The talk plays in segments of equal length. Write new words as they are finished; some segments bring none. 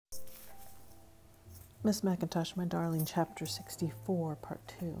Miss Mackintosh, my darling, Chapter 64, Part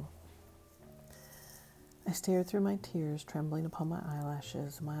 2. I stared through my tears, trembling upon my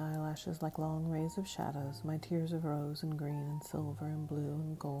eyelashes like long rays of shadows, my tears of rose and green and silver and blue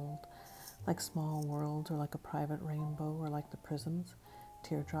and gold, like small worlds or like a private rainbow or like the prisms,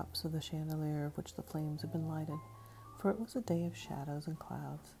 teardrops of the chandelier of which the flames had been lighted. For it was a day of shadows and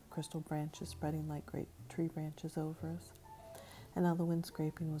clouds, crystal branches spreading like great tree branches over us. And now the wind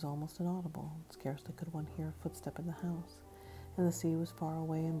scraping was almost inaudible. Scarcely could one hear a footstep in the house. And the sea was far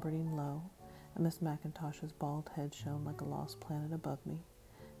away and burning low, and Miss Mackintosh's bald head shone like a lost planet above me.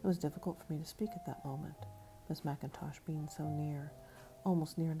 It was difficult for me to speak at that moment, Miss Mackintosh being so near,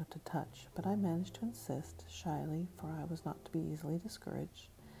 almost near enough to touch, but I managed to insist, shyly, for I was not to be easily discouraged,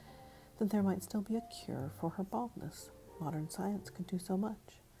 that there might still be a cure for her baldness. Modern science could do so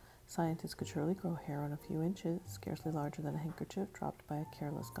much. Scientists could surely grow hair on a few inches, scarcely larger than a handkerchief dropped by a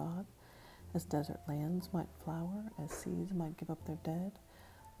careless god, as desert lands might flower, as seas might give up their dead,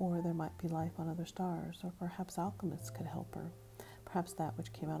 or there might be life on other stars, or perhaps alchemists could help her. Perhaps that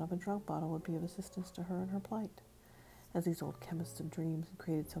which came out of a drug bottle would be of assistance to her in her plight. As these old chemists of dreams had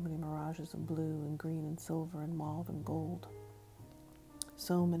created so many mirages of blue and green and silver and mauve and gold,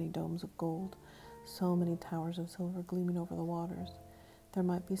 so many domes of gold, so many towers of silver gleaming over the waters, there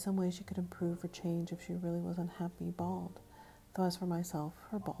might be some way she could improve or change if she really was unhappy, bald. Though as for myself,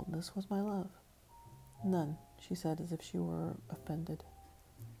 her baldness was my love. None, she said, as if she were offended.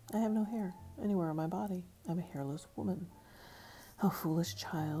 I have no hair anywhere on my body. I'm a hairless woman. Oh, foolish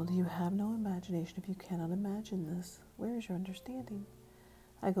child, you have no imagination if you cannot imagine this. Where is your understanding?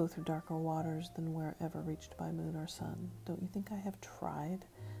 I go through darker waters than were ever reached by moon or sun. Don't you think I have tried?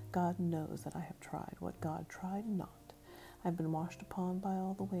 God knows that I have tried what God tried not. I've been washed upon by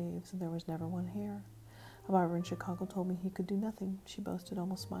all the waves, and there was never one hair. A barber in Chicago told me he could do nothing, she boasted,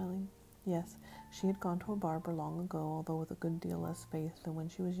 almost smiling. Yes, she had gone to a barber long ago, although with a good deal less faith than when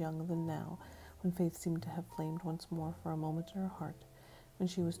she was young than now, when faith seemed to have flamed once more for a moment in her heart, when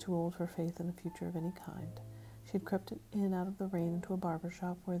she was too old for faith in a future of any kind. She had crept in out of the rain into a barber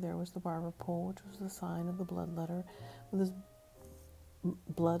shop where there was the barber pole, which was the sign of the bloodletter,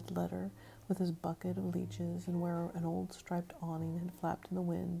 with his bucket of leeches, and where an old striped awning had flapped in the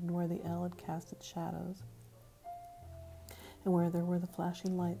wind, and where the L had cast its shadows, and where there were the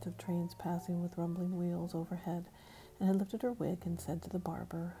flashing lights of trains passing with rumbling wheels overhead, and had lifted her wig and said to the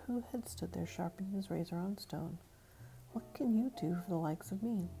barber, who had stood there sharpening his razor on stone, "What can you do for the likes of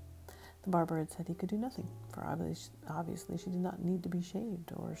me?" The barber had said he could do nothing, for obviously she did not need to be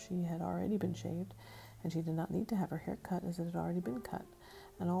shaved, or she had already been shaved, and she did not need to have her hair cut as it had already been cut,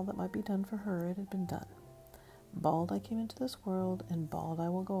 and all that might be done for her it had been done. Bald I came into this world, and bald I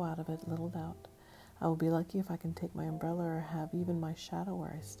will go out of it, little doubt. I will be lucky if I can take my umbrella or have even my shadow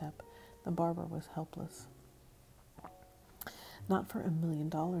where I step. The barber was helpless. Not for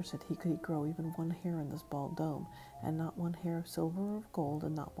 $1,000,000, said he, could he grow even one hair in this bald dome, and not one hair of silver or of gold,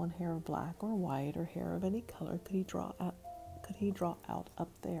 and not one hair of black or white or hair of any color could he draw out up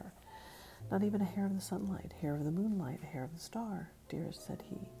there. Not even a hair of the sunlight, hair of the moonlight, hair of the star, dearest, said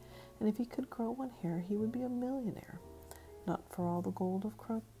he. And if he could grow one hair, he would be a millionaire. Not for all the gold of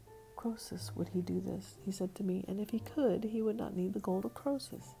Croesus would he do this, he said to me, and if he could, he would not need the gold of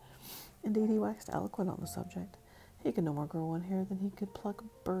Croesus. Indeed, he waxed eloquent on the subject. He could no more grow one hair than he could pluck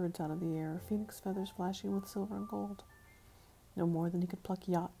birds out of the air, phoenix feathers flashing with silver and gold. No more than he could pluck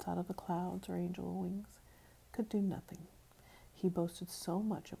yachts out of the clouds or angel wings. Could do nothing. He boasted so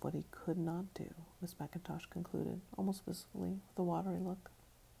much of what he could not do, Miss Mackintosh concluded, almost wistfully, with a watery look.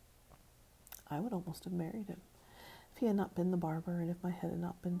 I would almost have married him, if he had not been the barber, and if my head had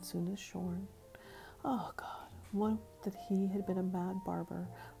not been soon as shorn. Oh, God, what that he had been a mad barber,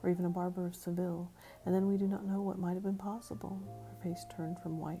 or even a barber of Seville, and then we do not know what might have been possible. Her face turned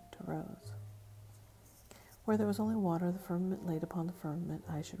from white to rose. Where there was only water, the firmament laid upon the firmament,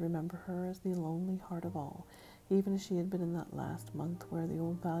 I should remember her as the lonely heart of all, even as she had been in that last month where the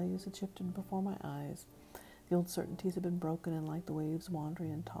old values had shifted before my eyes. The old certainties had been broken, and like the waves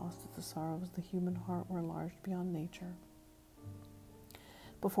wandering and tossed as the sorrows of the human heart were enlarged beyond nature.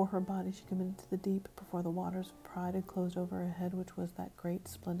 Before her body she committed to the deep, before the waters of pride had closed over her head, which was that great,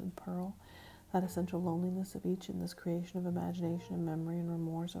 splendid pearl, that essential loneliness of each in this creation of imagination and memory and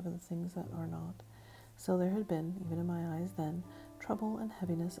remorse over the things that are not. So there had been, even in my eyes then, trouble and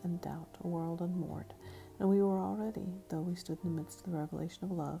heaviness and doubt, a world unmoored, and we were already, though we stood in the midst of the revelation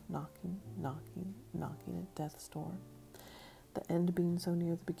of love, knocking at death's door. The end being so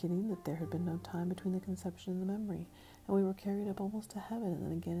near the beginning that there had been no time between the conception and the memory, and we were carried up almost to heaven and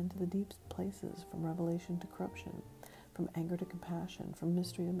then again into the deep places, from revelation to corruption, from anger to compassion, from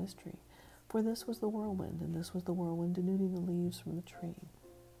mystery to mystery, For this was the whirlwind, and this was the whirlwind denuding the leaves from the tree.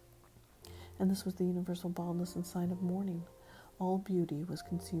 And this was the universal baldness and sign of mourning. All beauty was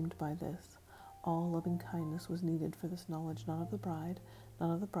consumed by this. All loving kindness was needed for this knowledge, not of the bride, not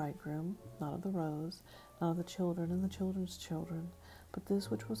of the bridegroom, not of the rose, not of the children and the children's children, but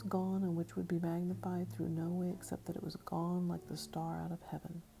this which was gone and which would be magnified through no way except that it was gone like the star out of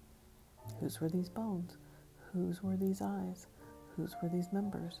heaven. Whose were these bones? Whose were these eyes? Whose were these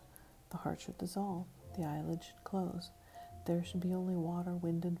members? The heart should dissolve, the eyelids should close. There should be only water,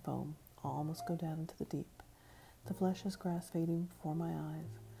 wind, and foam. All must go down into the deep. The flesh as grass fading before my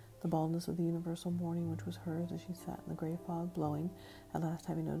eyes. The baldness of the universal mourning which was hers as she sat in the gray fog blowing, at last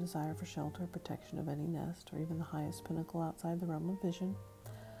having no desire for shelter or protection of any nest, or even the highest pinnacle outside the realm of vision.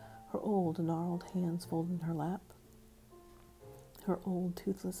 Her old, gnarled hands folded in her lap, her old,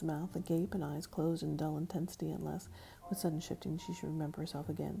 toothless mouth agape and eyes closed in dull intensity unless, with sudden shifting, she should remember herself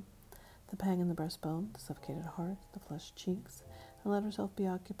again. The pang in the breastbone, the suffocated heart, the flushed cheeks, and let herself be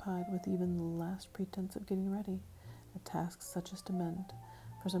occupied with even the last pretense of getting ready, a task such as to mend,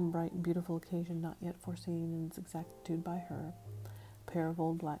 for some bright and beautiful occasion not yet foreseen in its exactitude by her, a pair of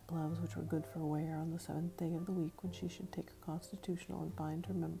old black gloves which were good for wear on the 7th day of the week when she should take her constitutional and bind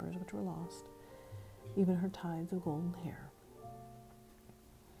her members which were lost, even her tides of golden hair.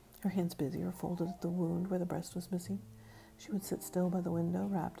 Her hands busy or folded at the wound where the breast was missing, she would sit still by the window,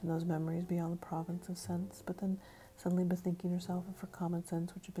 wrapped in those memories beyond the province of sense, but then, suddenly bethinking herself of her common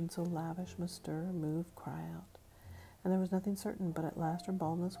sense which had been so lavish, must stir, move, cry out. And there was nothing certain but at last her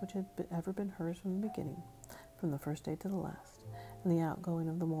baldness which had ever been hers from the beginning, from the first day to the last, and the outgoing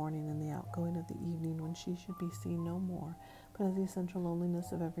of the morning and the outgoing of the evening when she should be seen no more, but as the essential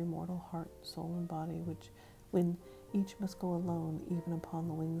loneliness of every mortal heart, soul, and body, when each must go alone, even upon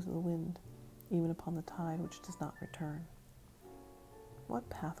the wings of the wind, even upon the tide which does not return. What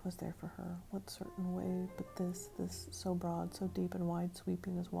path was there for her? What certain way but this so broad, so deep and wide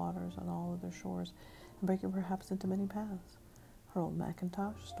sweeping as waters on all other shores, and breaking perhaps into many paths? Her old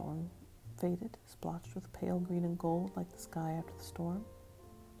mackintosh, storm faded, splotched with pale green and gold like the sky after the storm.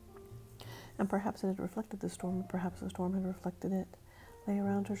 And perhaps it had reflected the storm, and perhaps the storm had reflected it, lay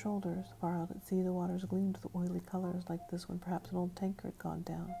around her shoulders. Far out at sea the waters gleamed with oily colors like this when perhaps an old tanker had gone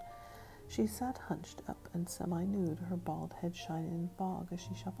down. She sat hunched up and semi-nude, her bald head shining in fog, as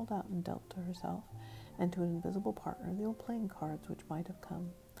she shuffled out and dealt to herself and to an invisible partner the old playing cards which might have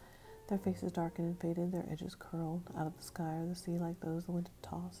come. Their faces darkened and faded, their edges curled out of the sky or the sea like those the wind had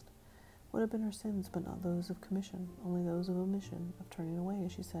tossed. Would have been her sins, but not those of commission, only those of omission, of turning away,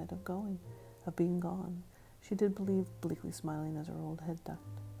 as she said, of going, of being gone. She did believe, bleakly smiling as her old head ducked.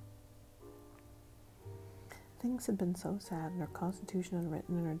 Things had been so sad, and her constitution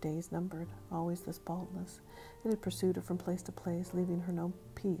unwritten, and her days numbered, always this baldness. It had pursued her from place to place, leaving her no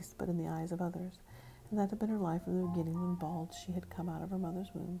peace but in the eyes of others. And that had been her life from the beginning, when bald she had come out of her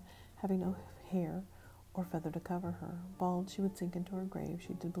mother's womb, having no hair or feather to cover her. Bald she would sink into her grave,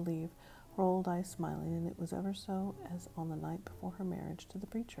 she did believe, her old eyes smiling, and it was ever so as on the night before her marriage to the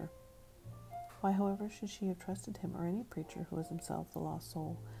preacher. Why, however, should she have trusted him, or any preacher who was himself the lost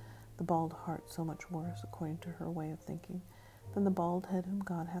soul? The bald heart so much worse, according to her way of thinking, than the bald head whom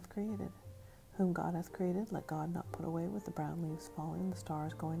God hath created. Whom God hath created, let God not put away with the brown leaves falling, the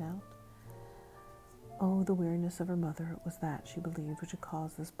stars going out. Oh, the weariness of her mother, it was that, she believed, which had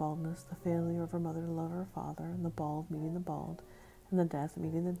caused this baldness, the failure of her mother to love her father, and the bald meeting the bald, and the death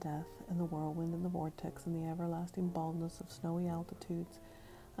meeting the death, and the whirlwind and the vortex, and the everlasting baldness of snowy altitudes,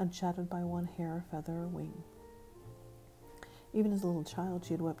 unshadowed by one hair or feather or wing. Even as a little child,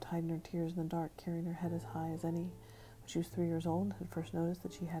 she had wept hiding her tears in the dark, carrying her head as high as any. When she was 3 years old and had first noticed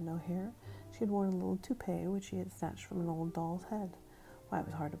that she had no hair, she had worn a little toupee which she had snatched from an old doll's head. Why, it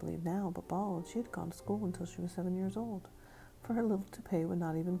was hard to believe now, but bald, she had gone to school until she was 7 years old. For her little toupee would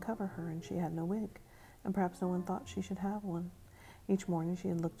not even cover her, and she had no wig, and perhaps no one thought she should have one. Each morning she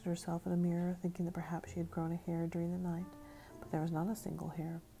had looked at herself in a mirror, thinking that perhaps she had grown a hair during the night, but there was not a single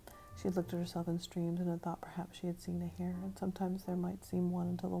hair. She had looked at herself in streams and had thought perhaps she had seen a hair, and sometimes there might seem one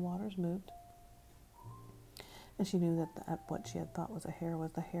until the waters moved. And she knew that what she had thought was a hair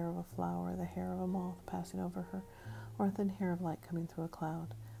was the hair of a flower, the hair of a moth passing over her, or a thin hair of light coming through a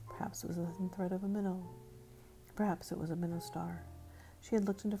cloud. Perhaps it was the thin thread of a minnow. Perhaps it was a minnow star. She had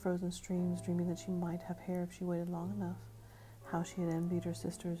looked into frozen streams, dreaming that she might have hair if she waited long enough. How she had envied her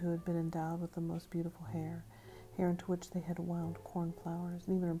sisters who had been endowed with the most beautiful hair into which they had wound cornflowers,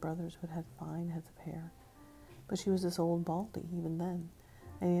 and even her brothers who had had fine heads of hair. But she was this old baldy, even then,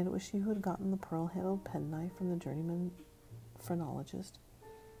 and yet it was she who had gotten the pearl-handled penknife from the journeyman phrenologist,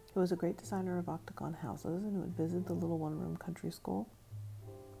 who was a great designer of octagon houses, and who had visited the little one-room country school,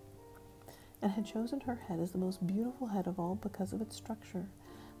 and had chosen her head as the most beautiful head of all because of its structure,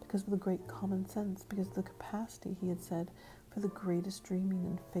 because of the great common sense, because of the capacity, he had said, for the greatest dreaming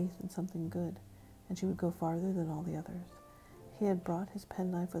and faith in something good, and she would go farther than all the others. He had brought his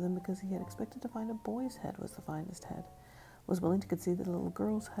penknife with him because he had expected to find a boy's head was the finest head, was willing to concede that a little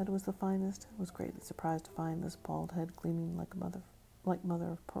girl's head was the finest, was greatly surprised to find this bald head gleaming like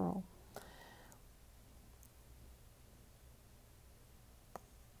mother of pearl,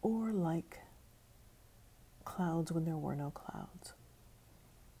 or like clouds when there were no clouds.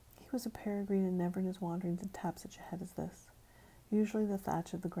 He was a peregrine, and never in his wanderings had tapped such a head as this. Usually the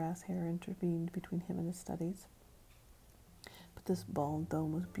thatch of the grass hair intervened between him and his studies, but this bald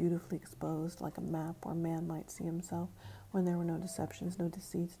dome was beautifully exposed, like a map where man might see himself, when there were no deceptions, no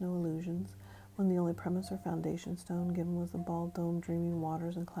deceits, no illusions, when the only premise or foundation stone given was the bald dome dreaming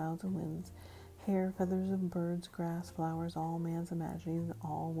waters and clouds and winds, hair, feathers of birds, grass, flowers, all man's imaginings,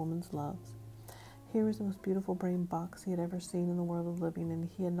 all woman's loves. Here was the most beautiful brain box he had ever seen in the world of living, and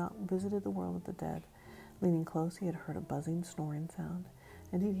he had not visited the world of the dead. Leaning close, he had heard a buzzing, snoring sound.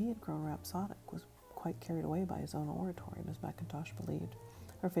 Indeed, he had grown rhapsodic, was quite carried away by his own oratory, Miss Mackintosh believed,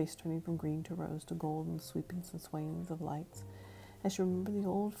 her face turning from green to rose to gold in the sweepings and swayings of lights, as she remembered the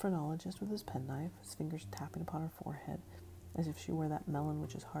old phrenologist with his penknife, his fingers tapping upon her forehead, as if she were that melon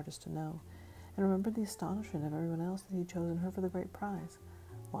which is hardest to know, and remembered the astonishment of everyone else that he had chosen her for the great prize.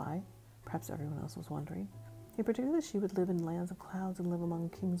 Why? Perhaps everyone else was wondering. He predicted that she would live in lands of clouds and live among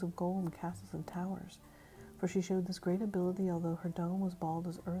kings of gold and castles and towers, for she showed this great ability, although her dome was bald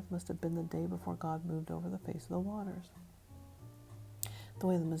as earth must have been the day before God moved over the face of the waters. The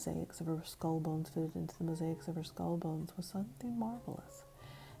way the mosaics of her skull bones fitted into the mosaics of her skull bones was something marvelous,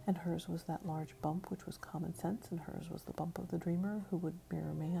 and hers was that large bump which was common sense, and hers was the bump of the dreamer who would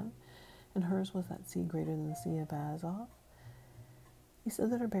mirror man, and hers was that sea greater than the sea of Azov. He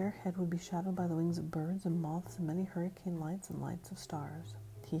said that her bare head would be shadowed by the wings of birds and moths and many hurricane lights and lights of stars.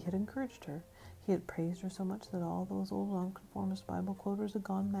 He had encouraged her. He had praised her so much that all those old nonconformist Bible quoters had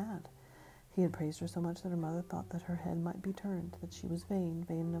gone mad. He had praised her so much that her mother thought that her head might be turned, that she was vain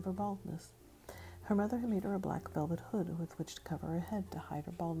of her baldness. Her mother had made her a black velvet hood with which to cover her head to hide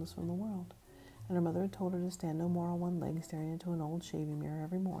her baldness from the world, and her mother had told her to stand no more on one leg staring into an old shaving mirror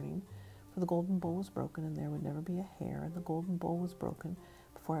every morning, for the golden bowl was broken and there would never be a hair, and the golden bowl was broken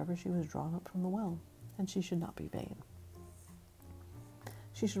before ever she was drawn up from the well, and she should not be vain.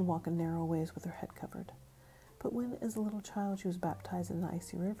 She should walk in narrow ways with her head covered. But when, as a little child, she was baptized in an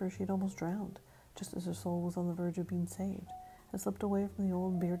icy river, she had almost drowned, just as her soul was on the verge of being saved, and slipped away from the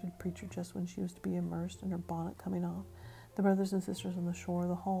old bearded preacher just when she was to be immersed, and her bonnet coming off, the brothers and sisters on the shore,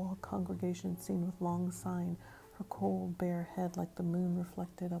 the whole congregation seen with long sighing, her cold, bare head like the moon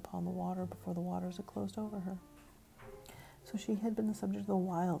reflected upon the water before the waters had closed over her. So she had been the subject of the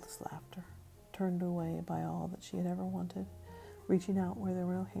wildest laughter, turned away by all that she had ever wanted, reaching out where there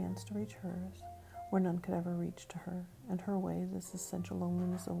were no hands to reach hers, where none could ever reach to her, and her way this essential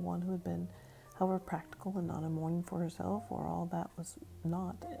loneliness of one who had been, however practical and not in mourning for herself, or all that was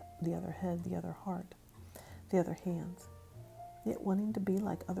not the other head, the other heart, the other hands, yet wanting to be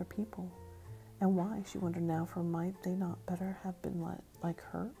like other people. And why, she wondered now, for might they not better have been like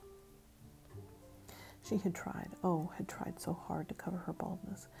her? She had tried so hard to cover her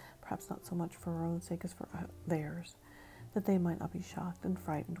baldness, perhaps not so much for her own sake as for theirs, that they might not be shocked and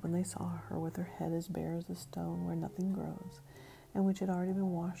frightened when they saw her with her head as bare as a stone where nothing grows, and which had already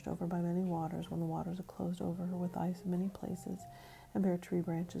been washed over by many waters when the waters had closed over her with ice in many places, and bare tree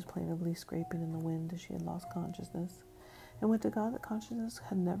branches plaintively scraping in the wind as she had lost consciousness, and would to God that consciousness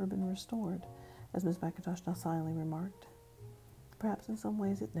had never been restored, as Miss Mackintosh now silently remarked. Perhaps in some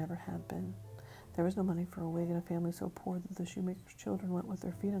ways it never had been. There was no money for a wig in a family so poor that the shoemaker's children went with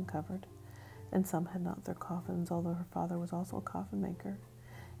their feet uncovered, and some had not their coffins, although her father was also a coffin maker.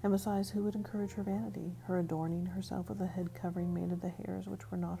 And besides, who would encourage her vanity, her adorning herself with a head covering made of the hairs which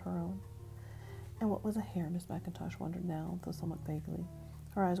were not her own? And what was a hair, Miss Mackintosh wondered now, though somewhat vaguely,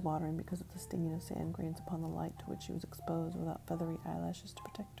 her eyes watering because of the stinging of sand grains upon the light to which she was exposed without feathery eyelashes to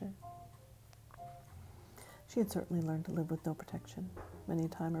protect her. She had certainly learned to live with no protection. Many a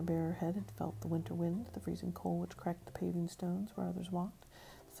time her bare head had felt the winter wind, the freezing cold which cracked the paving stones where others walked,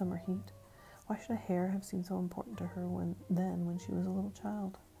 the summer heat. Why should a hair have seemed so important to her when she was a little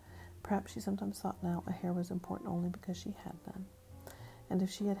child? Perhaps she sometimes thought now a hair was important only because she had none. And if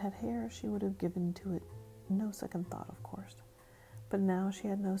she had had hair, she would have given to it no second thought, of course. But now she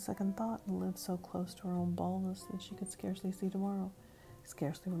had no second thought and lived so close to her own baldness that she could scarcely see tomorrow,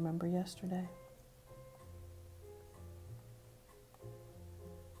 scarcely remember yesterday.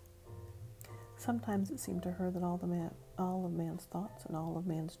 Sometimes it seemed to her that all the all of man's thoughts and all of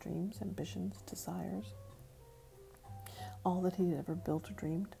man's dreams, ambitions, desires, all that he had ever built or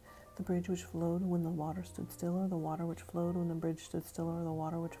dreamed, the bridge which flowed when the water stood still, or the water which flowed when the bridge stood still, or the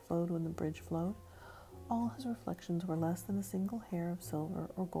water which flowed when the bridge flowed. All his reflections were less than a single hair of silver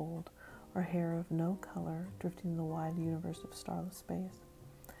or gold, or hair of no color, drifting in the wide universe of starless space.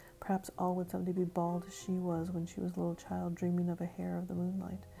 Perhaps all would someday be bald as she was when she was a little child, dreaming of a hair of the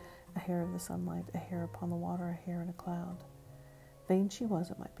moonlight, a hair of the sunlight, a hair upon the water, a hair in a cloud. Vain she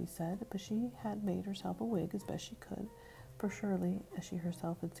was, it might be said, but she had made herself a wig as best she could, for surely, as she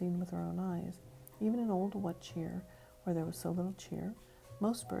herself had seen with her own eyes, even in old What Cheer, where there was so little cheer,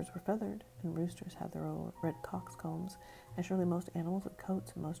 most birds were feathered, and roosters had their old red coxcombs, and surely most animals had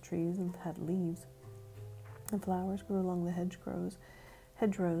coats, and most trees had leaves, and flowers grew along the hedgerows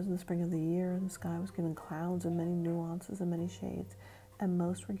in the spring of the year, and the sky was given clouds and many nuances and many shades, and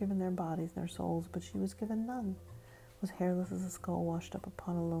most were given their bodies and their souls, but she was given none, was hairless as a skull washed up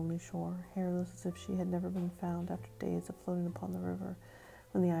upon a lonely shore, hairless as if she had never been found after days of floating upon the river,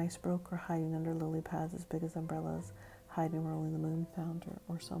 when the ice broke, or hiding under lily pads as big as umbrellas, hiding where only the moon found her,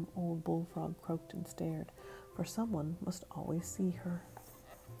 or some old bullfrog croaked and stared, for someone must always see her